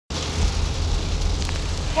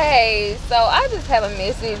Hey, so I just have a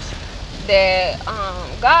message that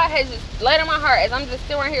God has just laid on my heart as I'm just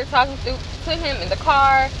sitting right here talking to him in the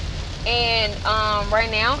car. And right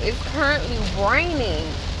now it's currently raining.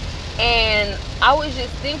 And I was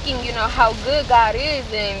just thinking, how good God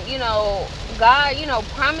is. And, God,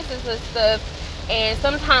 promises us stuff. And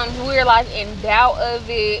sometimes we're like in doubt of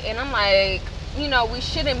it. And I'm like, we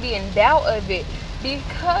shouldn't be in doubt of it.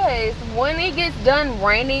 Because when it gets done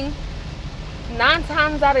raining, 9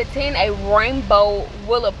 times out of 10 a rainbow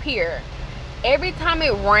will appear. Every time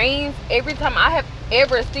it rains, every time I have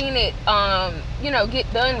ever seen it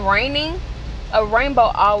get done raining, a rainbow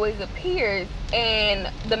always appears. And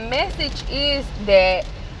the message is that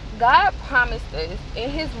God promised us in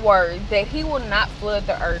his word that he will not flood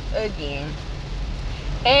the earth again.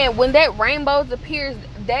 And when that rainbow appears,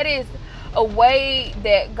 that is a way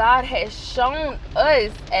that God has shown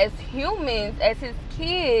us as humans, as his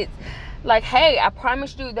kids, like, hey, I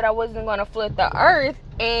promised you that I wasn't going to flood the earth,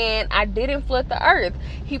 and I didn't flood the earth.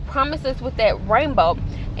 He promised us with that rainbow.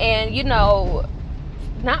 And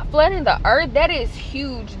not flooding the earth, that is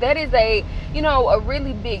huge. That is a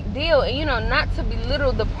really big deal. And not to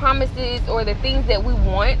belittle the promises or the things that we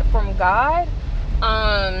want from God,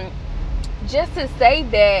 just to say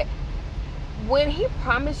that when he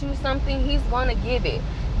promised you something, he's going to give it.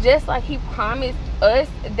 Just like he promised us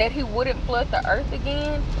that he wouldn't flood the earth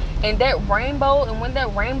again. And that rainbow, and when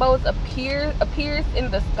that rainbow appears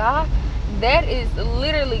in the sky, that is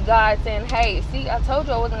literally God saying, hey, see, I told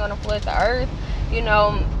you I wasn't going to flood the earth.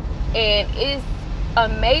 And it's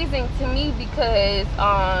amazing to me because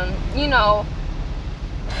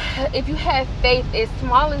if you have faith as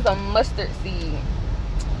small as a mustard seed,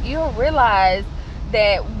 you'll realize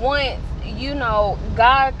that once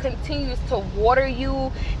God continues to water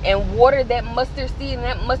you and water that mustard seed, and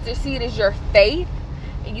that mustard seed is your faith,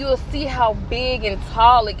 you'll see how big and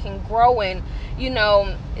tall it can grow. And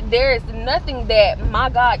there is nothing that my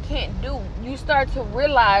God can't do. You start to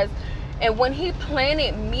realize. And when he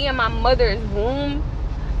planted me in my mother's womb,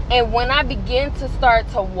 and when I began to start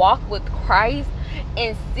to walk with Christ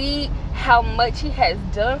and see how much he has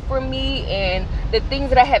done for me and the things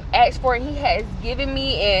that I have asked for and he has given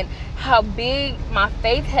me, and how big my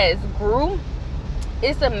faith has grew,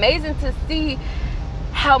 it's amazing to see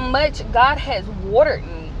how much God has watered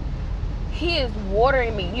me. He is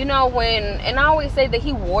watering me. And I always say that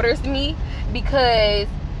he waters me because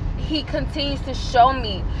he continues to show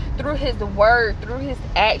me through his word, through his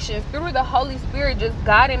actions, through the Holy Spirit just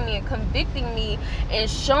guiding me and convicting me and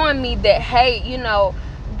showing me that, hey,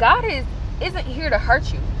 God isn't here to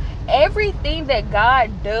hurt you. Everything that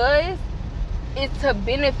God does is to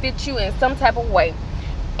benefit you in some type of way,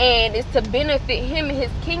 and it's to benefit him and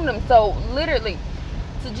his kingdom. So literally,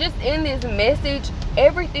 to just end this message,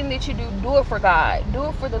 everything that you do it for God, do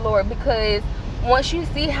it for the Lord, because once you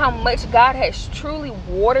see how much God has truly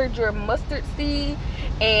watered your mustard seed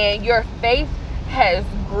and your faith has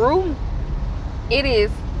grew, it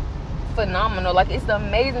is phenomenal. Like, it's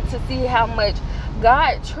amazing to see how much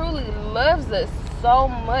God truly loves us so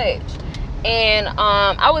much. And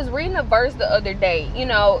I was reading a verse the other day,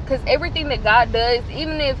 because everything that God does,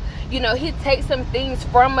 even if he takes some things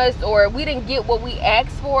from us or we didn't get what we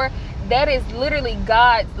asked for, that is literally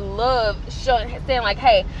God's love saying like,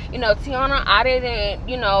 hey, Tiana,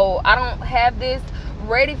 I don't have this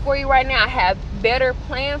ready for you right now. I have better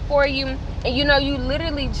plan for you. And you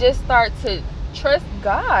literally just start to trust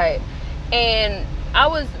God. And I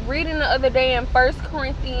was reading the other day in 1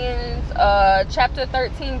 Corinthians chapter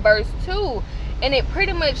 13 verse 2, and it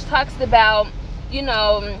pretty much talks about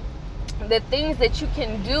the things that you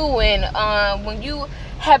can do, and when you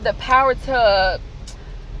have the power to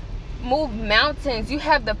move mountains, you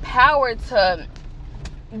have the power to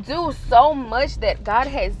do so much that God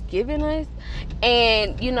has given us.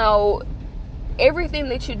 And everything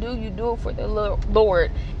that you do it for the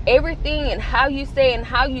Lord. Everything and how you say and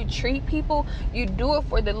how you treat people, you do it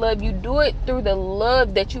for the love. You do it through the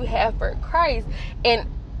love that you have for Christ. And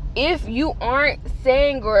if you aren't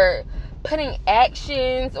saying or putting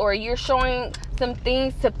actions, or you're showing some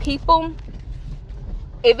things to people,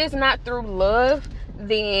 if it's not through love,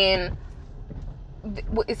 then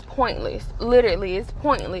it's pointless. Literally, it's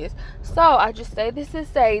pointless. So I just say this to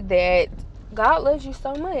say that God loves you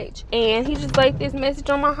so much, and he just laid this message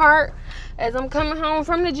on my heart as I'm coming home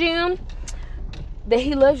from the gym, that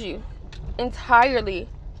he loves you entirely,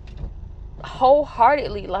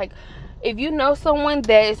 wholeheartedly. Like, if you know someone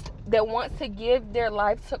that wants to give their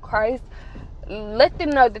life to Christ, let them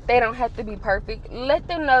know that they don't have to be perfect. Let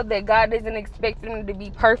them know that God doesn't expect them to be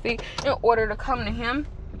perfect in order to come to him.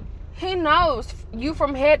 He knows you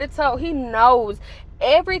from head to toe. He knows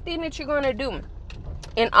everything that you're going to do.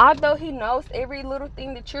 And although he knows every little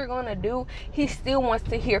thing that you're going to do, he still wants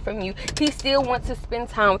to hear from you. He still wants to spend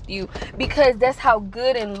time with you, because that's how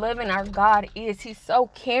good and loving our God is. He's so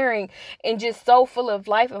caring and just so full of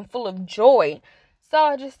life and full of joy. So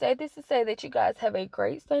I just say this to say that you guys have a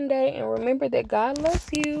great Sunday, and remember that God loves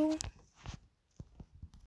you.